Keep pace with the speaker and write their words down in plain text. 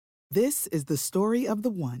This is the story of the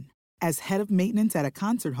one. As head of maintenance at a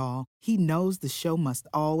concert hall, he knows the show must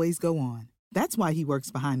always go on. That's why he works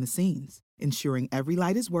behind the scenes, ensuring every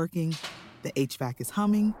light is working, the HVAC is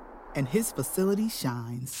humming, and his facility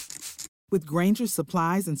shines. With Grainger's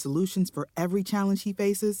supplies and solutions for every challenge he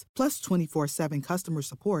faces, plus 24/7 customer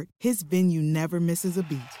support, his venue never misses a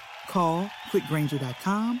beat. Call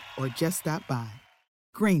quickgrainger.com or just stop by.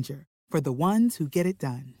 Grainger, for the ones who get it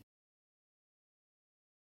done.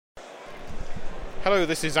 Hello,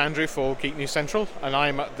 this is Andrew for Geek News Central, and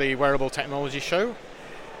I'm at the Wearable Technology Show.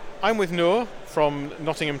 I'm with Noor from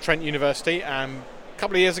Nottingham Trent University, and a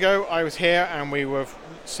couple of years ago I was here and we were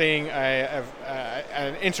seeing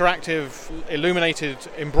an interactive, illuminated,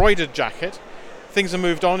 embroidered jacket. Things have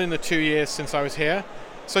moved on in the 2 years since I was here.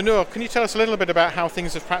 So Noor, can you tell us a little bit about how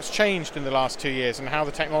things have perhaps changed in the last 2 years and how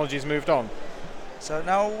the technology has moved on? So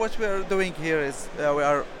now what we are doing here is we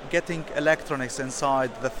are getting electronics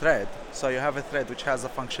inside the thread. So you have a thread which has the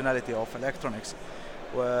functionality of electronics.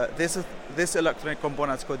 This electronic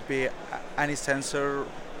components could be any sensor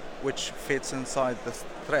which fits inside the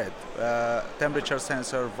thread, temperature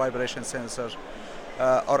sensor, vibration sensor,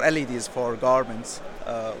 or LEDs for garments,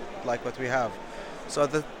 like what we have. So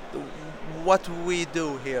what we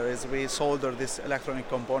do here is we solder these electronic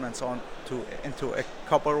components into a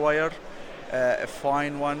copper wire, a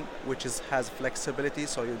fine one which has flexibility,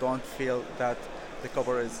 so you don't feel that the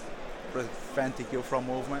copper is preventing you from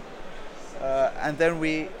movement. And then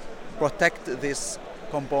we protect this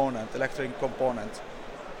component, electronic component,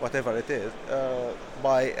 whatever it is,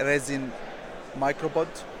 by resin microbud.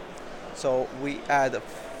 So we add a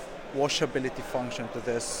washability function to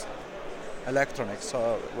this electronics.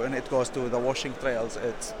 So when it goes to the washing trails,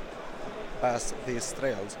 it passes these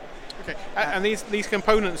trails. Okay, and these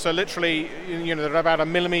components are literally, they're about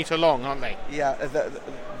 1 millimeter long, aren't they? Yeah,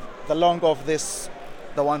 the long of this,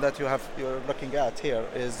 the one that you're looking at here,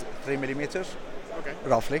 is 3 millimeters, okay,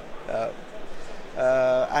 roughly,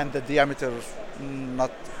 and the diameter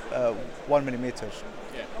not 1 millimeter.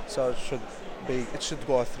 Yeah. So it should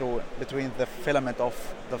go through between the filament of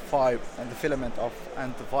the fiber and the filament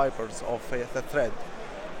and the fibers of the thread,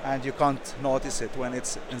 and you can't notice it when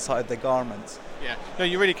it's inside the garment. Yeah, no,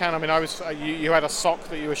 you really can. I mean, you had a sock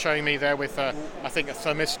that you were showing me there with I think a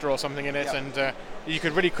thermistor or something in it, yeah. And you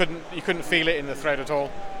couldn't feel it in the thread at all.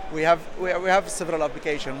 We have several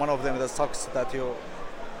applications. One of them is the socks that you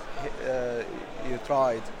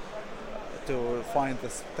tried to find the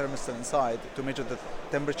thermistor inside to measure the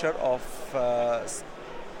temperature of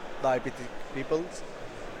diabetic people.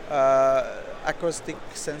 Acoustic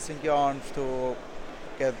sensing yarn to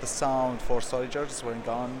get the sound for soldiers when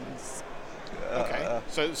guns. Okay.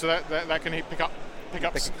 So that can pick up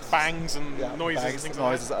bangs and noises and things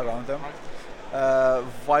like that. Around them. Right.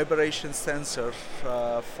 Vibration sensor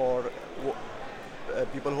for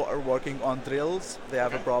people who are working on drills. They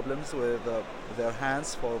have problems with their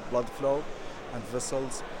hands for blood flow and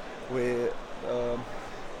vessels.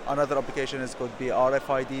 Another application could be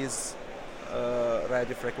RFIDs,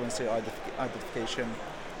 radio frequency identification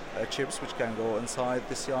chips, which can go inside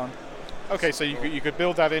this yarn. Okay, so you could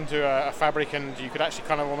build that into a fabric, and you could actually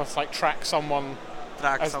kind of almost like track someone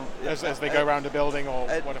as they go around a building or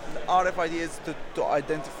whatever. RFID is to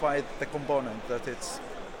identify the component that it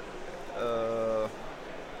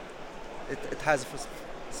has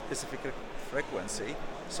a specific frequency,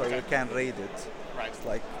 so you can read it. Right.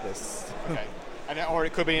 Like this. Okay. Or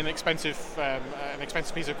it could be an expensive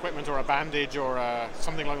piece of equipment, or a bandage, or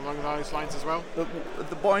something along those lines as well.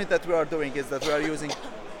 The point that we are doing is that we are using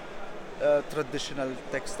traditional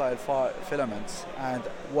textile filaments and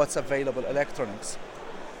what's available electronics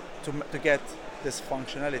to get this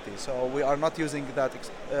functionality. So we are not using that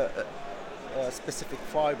specific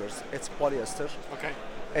fibers. It's polyester. Okay.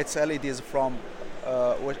 It's LEDs from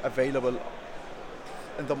which available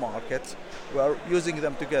in the market. We are using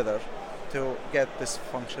them together to get this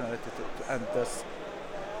functionality and this.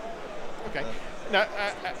 Okay. Now,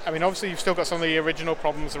 I mean, obviously, you've still got some of the original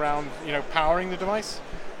problems around, powering the device.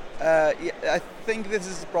 I think this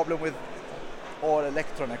is the problem with all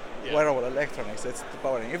wearable electronics. It's the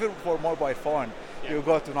powering. Even for mobile phone, you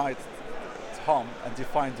go tonight home and you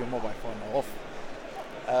find your mobile phone off.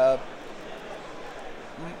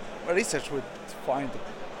 Research would find a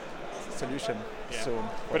solution soon.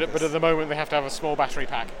 But at the moment, they have to have a small battery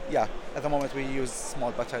pack. Yeah, at the moment we use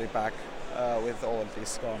small battery pack with all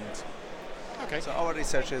these garments. Okay. So our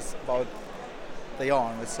research is about the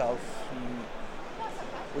yarn itself.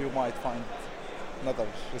 We might find another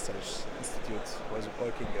research institute was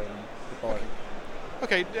working on the powering.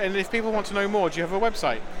 Okay, and if people want to know more, do you have a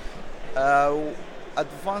website?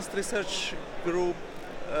 Advanced Research Group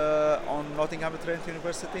on Nottingham Trent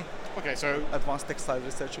University. Okay, so Advanced Textile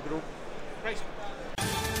Research Group. great.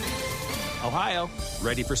 Ohio,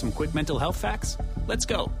 ready for some quick mental health facts? Let's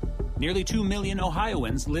go. Nearly 2 million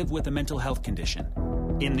Ohioans live with a mental health condition.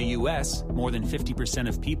 In the U.S., more than 50%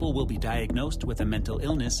 of people will be diagnosed with a mental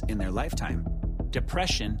illness in their lifetime.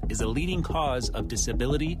 Depression is a leading cause of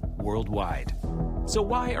disability worldwide. So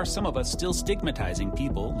why are some of us still stigmatizing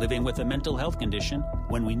people living with a mental health condition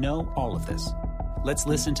when we know all of this? Let's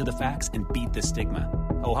listen to the facts and beat the stigma.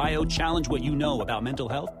 Ohio, challenge what you know about mental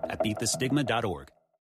health at beatthestigma.org.